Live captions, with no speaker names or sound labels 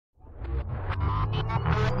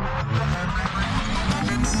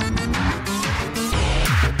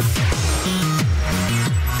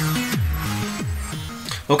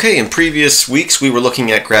Okay, in previous weeks we were looking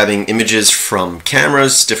at grabbing images from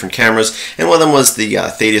cameras, different cameras, and one of them was the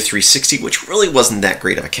Theta 360, which really wasn't that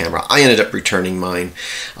great of a camera. I ended up returning mine.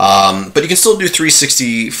 But you can still do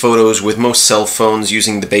 360 photos with most cell phones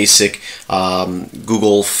using the basic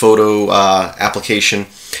Google photo application.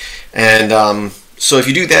 And so if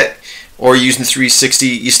you do that, or using 360,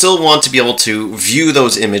 you still want to be able to view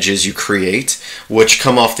those images you create, which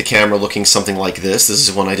come off the camera looking something like this. This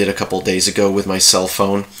is one I did a couple days ago with my cell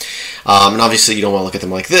phone. And obviously you don't want to look at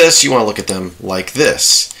them like this, you want to look at them like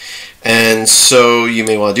this. And so you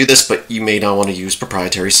may want to do this, but you may not want to use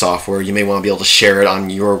proprietary software. You may want to be able to share it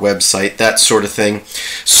on your website, that sort of thing.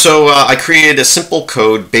 So I created a simple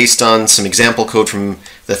code based on some example code from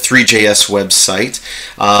the 3JS website.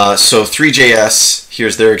 So 3JS,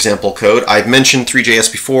 here's their example code. I've mentioned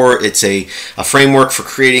 3JS before. It's a framework for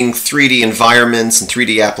creating 3D environments and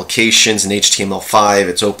 3D applications in HTML5.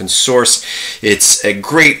 It's open source. It's a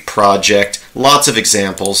great project, lots of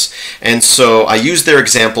examples. And so I used their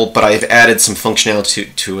example, but I've added some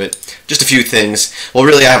functionality to it. Just a few things. Well,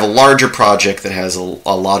 really, I have a larger project that has a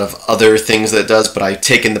lot of other things that it does, but I've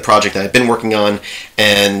taken the project that I've been working on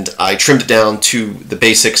and I trimmed it down to the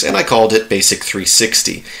basics, and I called it Basic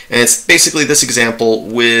 360. And it's basically this example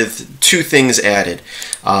with two things added.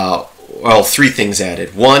 Well, three things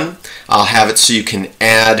added. One, I'll have it so you can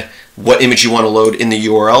add what image you want to load in the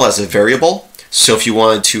URL as a variable. So if you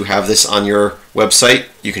wanted to have this on your website,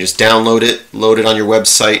 you can just download it, load it on your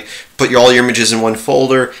website, put all your images in one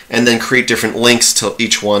folder, and then create different links to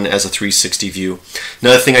each one as a 360 view.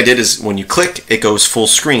 Another thing I did is when you click, it goes full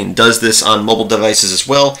screen. Does this on mobile devices as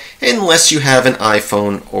well, unless you have an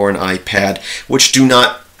iPhone or an iPad, which do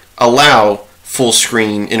not allow full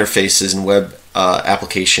screen interfaces and web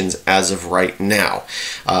applications as of right now.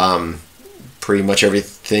 Pretty much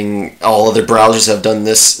everything, all other browsers have done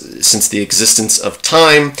this since the existence of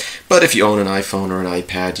time, but if you own an iPhone or an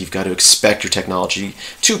iPad, you've got to expect your technology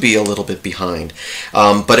to be a little bit behind.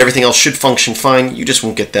 But everything else should function fine, you just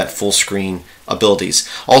won't get that full screen abilities.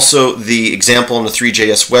 Also, the example on the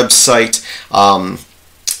 3JS website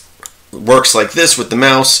works like this with the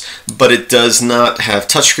mouse, but it does not have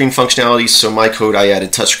touchscreen functionality, so my code, I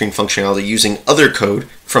added touchscreen functionality using other code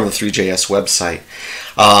from the 3JS website.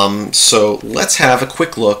 So let's have a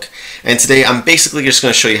quick look, and today I'm basically just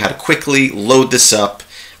going to show you how to quickly load this up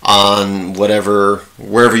on wherever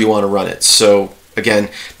you want to run it. So again,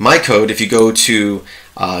 my code, if you go to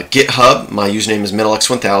GitHub, my username is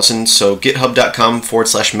MetalX1000, so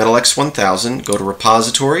github.com/MetalX1000, go to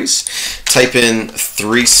repositories, type in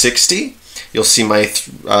 360, you'll see my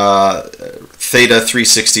Theta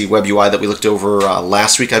 360 web UI that we looked over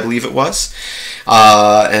last week, I believe it was,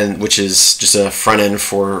 and which is just a front end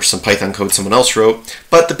for some Python code someone else wrote,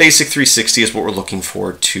 but the basic 360 is what we're looking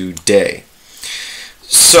for today.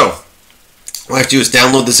 So what I have to do is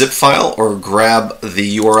download the zip file or grab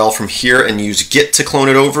the URL from here and use Git to clone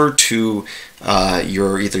it over to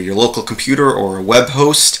either your local computer or a web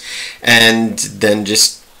host, and then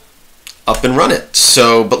just up and run it.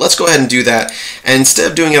 So, but let's go ahead and do that. And instead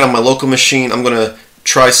of doing it on my local machine, I'm going to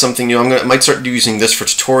try something new. I might start using this for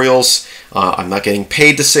tutorials. I'm not getting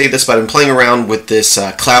paid to say this, but I've been playing around with this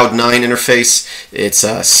Cloud9 interface. It's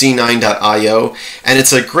c9.io, and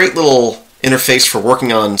it's a great little interface for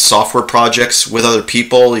working on software projects with other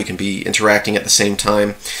people. You can be interacting at the same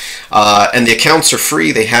time. And the accounts are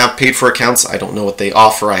free. They have paid for accounts. I don't know what they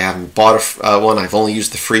offer. I haven't bought one. I've only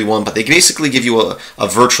used the free one. But they basically give you a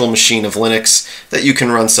virtual machine of Linux that you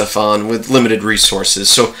can run stuff on with limited resources.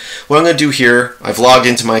 So what I'm going to do here, I've logged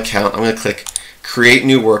into my account. I'm going to click Create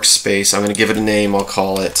New Workspace. I'm going to give it a name. I'll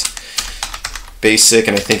call it Basic,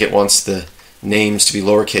 and I think it wants the names to be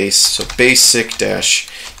lowercase. So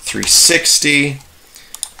Basic-360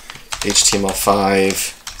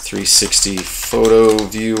 HTML5 360 photo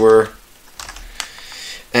viewer,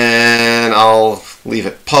 and I'll leave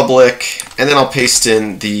it public, and then I'll paste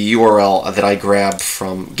in the URL that I grabbed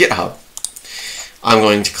from GitHub. I'm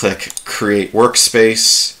going to click Create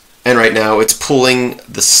Workspace, and right now it's pulling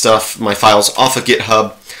the stuff, my files, off of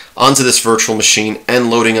GitHub onto this virtual machine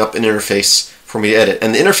and loading up an interface for me to edit.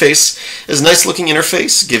 And the interface is a nice looking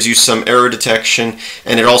interface, gives you some error detection,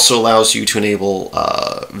 and it also allows you to enable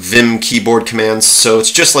Vim keyboard commands. So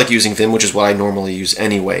it's just like using Vim, which is what I normally use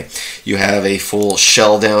anyway. You have a full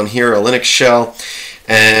shell down here, a Linux shell,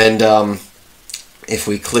 and if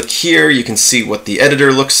we click here, you can see what the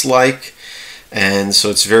editor looks like. And so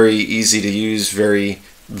it's very easy to use, very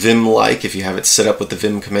Vim-like if you have it set up with the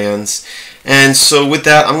Vim commands. And so with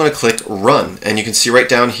that, I'm going to click Run. And you can see right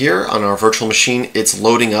down here on our virtual machine, it's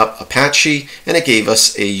loading up Apache, and it gave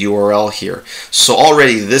us a URL here. So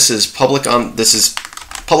already this is public on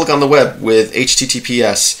the web with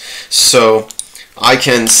HTTPS. So I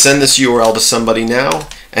can send this URL to somebody now,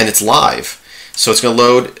 and it's live. So it's going to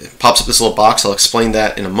load, it pops up this little box. I'll explain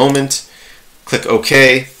that in a moment. Click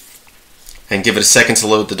OK, and give it a second to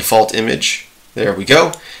load the default image. There we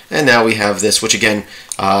go. And now we have this, which again,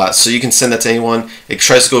 so you can send that to anyone. It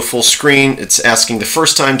tries to go full screen. It's asking the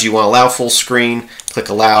first time, do you want to allow full screen? Click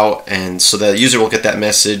allow, and so the user will get that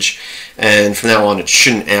message. And from now on, it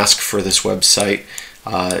shouldn't ask for this website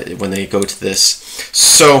when they go to this.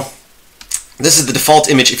 So this is the default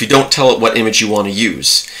image if you don't tell it what image you want to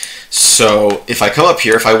use. So if I come up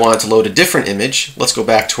here, if I wanted to load a different image, let's go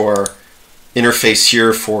back to our interface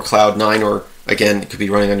here for Cloud9, or again, it could be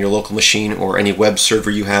running on your local machine or any web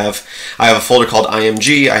server you have. I have a folder called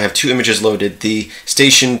IMG. I have 2 images loaded. The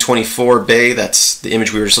Station 24 Bay, that's the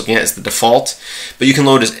image we were just looking at, is the default. But you can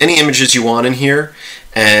load as any images you want in here.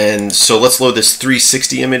 And so let's load this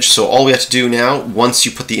 360 image. So all we have to do now, once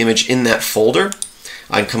you put the image in that folder,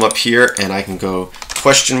 I can come up here and I can go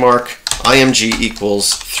 $IMG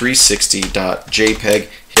equals 360.jpg,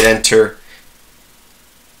 hit enter,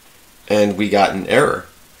 and we got an error.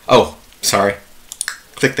 Oh, sorry.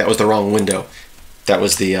 Click, that was the wrong window. That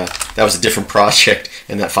was a different project,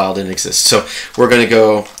 and that file didn't exist. So we're going to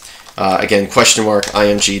go again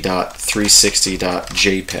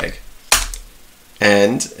 $img.360.jpg,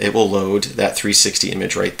 and it will load that 360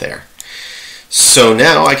 image right there. So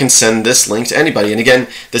now I can send this link to anybody. And again,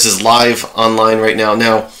 this is live online right now.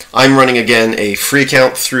 Now, I'm running, again, a free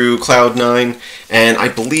account through Cloud9, and I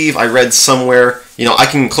believe I read somewhere, I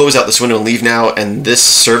can close out this window and leave now, and this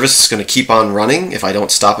service is going to keep on running if I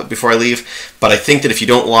don't stop it before I leave. But I think that if you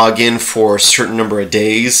don't log in for a certain number of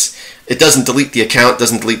days, it doesn't delete the account,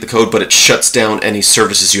 doesn't delete the code, but it shuts down any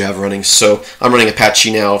services you have running. So I'm running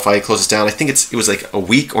Apache now. If I close this down, I think it was like a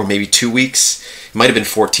week or maybe 2 weeks. It might have been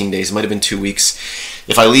 14 days. It might have been 2 weeks.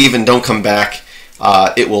 If I leave and don't come back,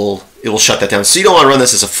 it will shut that down. So you don't want to run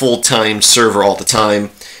this as a full-time server all the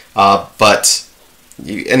time, but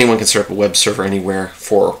anyone can start up a web server anywhere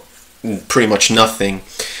for pretty much nothing.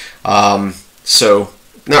 So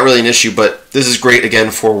not really an issue, but this is great,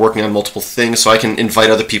 again, for working on multiple things, so I can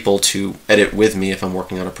invite other people to edit with me if I'm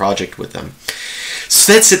working on a project with them.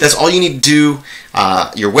 So that's it. That's all you need to do.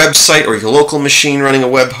 Your website or your local machine running a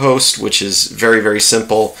web host, which is very, very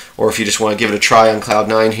simple. Or if you just want to give it a try on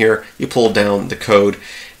Cloud9 here, you pull down the code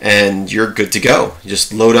and you're good to go. You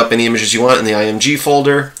just load up any images you want in the IMG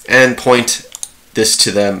folder and point this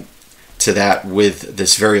to that with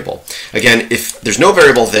this variable. Again, if there's no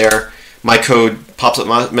variable there, my code pops up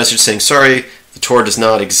a message saying, sorry, the tour does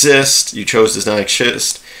not exist, you chose does not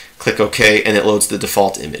exist. Click OK, and it loads the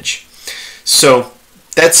default image. So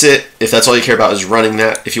that's it. If that's all you care about is running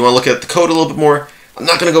that. If you want to look at the code a little bit more, I'm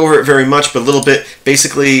not going to go over it very much, but a little bit.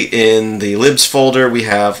 Basically, in the libs folder, we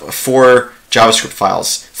have 4 JavaScript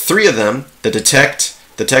files. 3 of them, the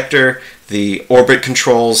detector, the orbit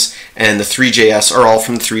controls, and the 3JS are all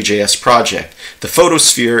from the 3JS project. The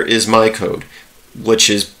photosphere is my code,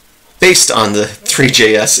 which is based on the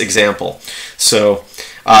 3JS example. So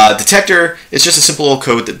detector is just a simple little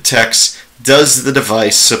code that detects, does the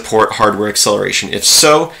device support hardware acceleration? If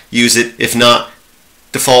so, use it. If not,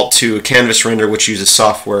 default to a canvas render, which uses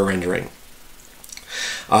software rendering.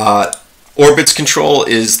 Orbits control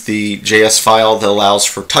is the JS file that allows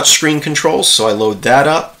for touchscreen controls, so I load that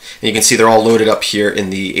up. And you can see they're all loaded up here in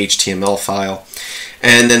the HTML file.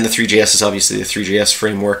 And then the 3JS is obviously the 3JS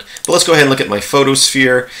framework. But let's go ahead and look at my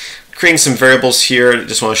photosphere. Creating some variables here, I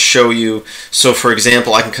just want to show you. So for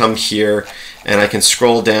example, I can come here and I can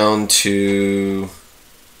scroll down to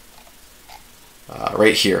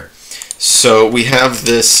right here. So we have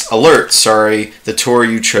this alert, sorry, the tour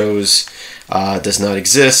you chose does not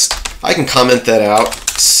exist. I can comment that out,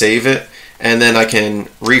 save it, and then I can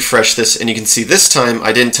refresh this, and you can see this time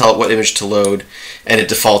I didn't tell it what image to load, and it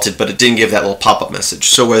defaulted, but it didn't give that little pop-up message.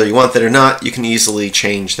 So whether you want that or not, you can easily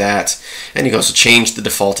change that, and you can also change the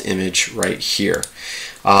default image right here.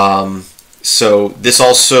 So this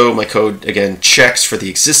also, my code, again, checks for the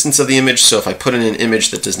existence of the image. So if I put in an image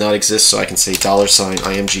that does not exist, so I can say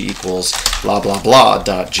 $img equals blah blah blah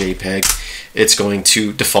 .jpg, it's going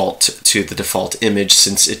to default to the default image,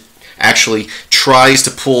 since it actually tries to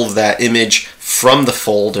pull that image from the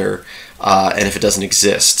folder, and if it doesn't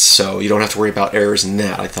exist. So you don't have to worry about errors in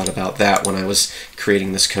that. I thought about that when I was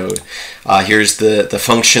creating this code. Here's the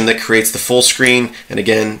function that creates the full screen, and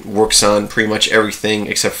again, works on pretty much everything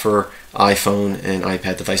except for iPhone and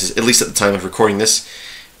iPad devices, at least at the time of recording this.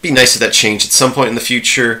 be nice if that changed at some point in the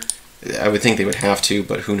future. I would think they would have to,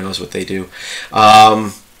 but who knows what they do.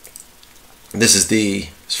 This is the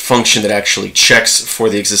function that actually checks for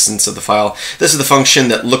the existence of the file. This is the function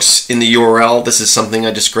that looks in the URL. This is something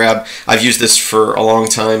I just grabbed. I've used this for a long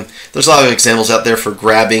time. There's a lot of examples out there for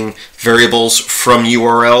grabbing variables from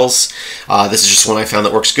URLs. This is just one I found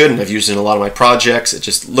that works good, and I've used it in a lot of my projects. It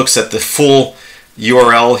just looks at the full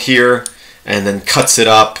URL here and then cuts it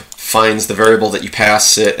up, finds the variable that you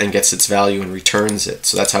pass it, and gets its value and returns it.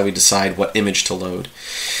 So that's how we decide what image to load.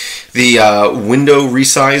 The window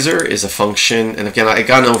resizer is a function, and again, I've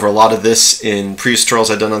gone over a lot of this in previous tutorials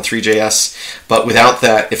I've done on Three.js, but without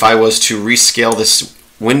that, if I was to rescale this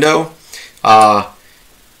window,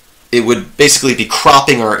 it would basically be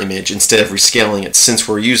cropping our image instead of rescaling it. Since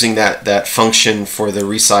we're using that function for the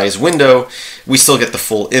resize window, we still get the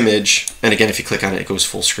full image, and again, if you click on it, it goes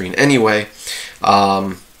full screen anyway.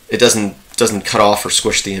 It doesn't cut off or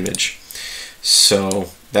squish the image.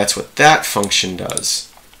 So that's what that function does.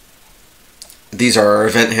 These are our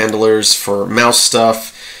event handlers for mouse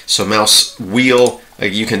stuff. So mouse wheel,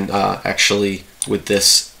 you can actually, with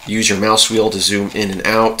this, use your mouse wheel to zoom in and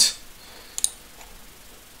out.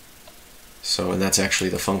 So, and that's actually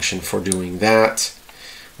the function for doing that.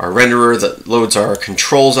 Our renderer that loads our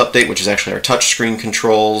controls update, which is actually our touchscreen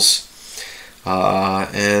controls.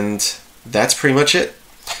 And that's pretty much it.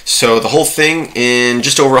 So the whole thing in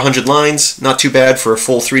just over 100 lines, not too bad for a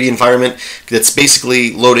full 3D environment. That's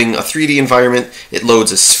basically loading a 3D environment. It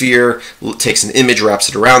loads a sphere, takes an image, wraps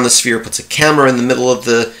it around the sphere, puts a camera in the middle of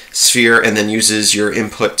the sphere, and then uses your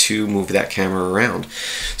input to move that camera around.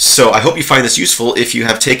 So I hope you find this useful. If you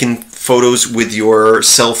have taken photos with your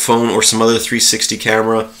cell phone or some other 360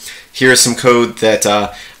 camera, here is some code that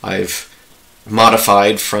I've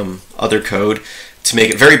modified from other code to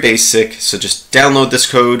make it very basic. So just download this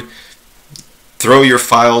code, throw your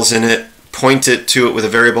files in it, point it to it with a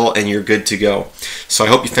variable, and you're good to go. So I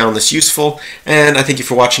hope you found this useful, and I thank you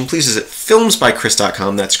for watching. Please visit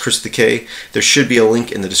filmsbychris.com. That's Chris with a K. There should be a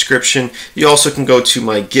link in the description. You also can go to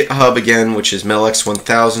my GitHub again, which is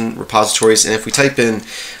MelX1000 repositories, and if we type in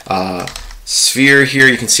Sphere here,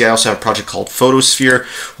 you can see I also have a project called Photosphere,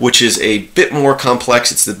 which is a bit more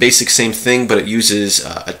complex. It's the basic same thing, but it uses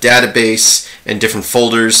a database and different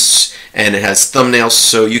folders, and it has thumbnails,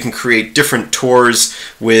 so you can create different tours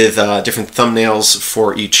with different thumbnails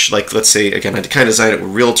for each. Like, let's say, again, I kind of designed it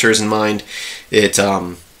with realtors in mind. It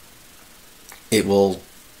will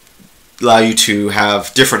allow you to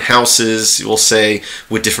have different houses, we'll say,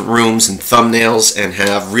 with different rooms and thumbnails, and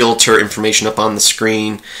have realtor information up on the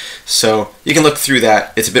screen. So you can look through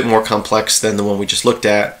that. It's a bit more complex than the one we just looked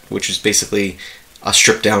at, which is basically a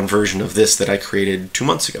stripped down version of this that I created 2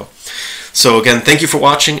 months ago. So again, thank you for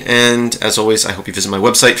watching, and as always, I hope you visit my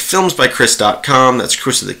website, filmsbychris.com. That's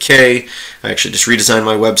Chris with a K. I actually just redesigned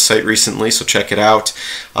my website recently, so check it out.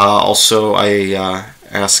 Also, I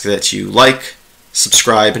ask that you like,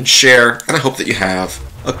 subscribe, and share, and I hope that you have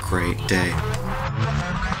a great day.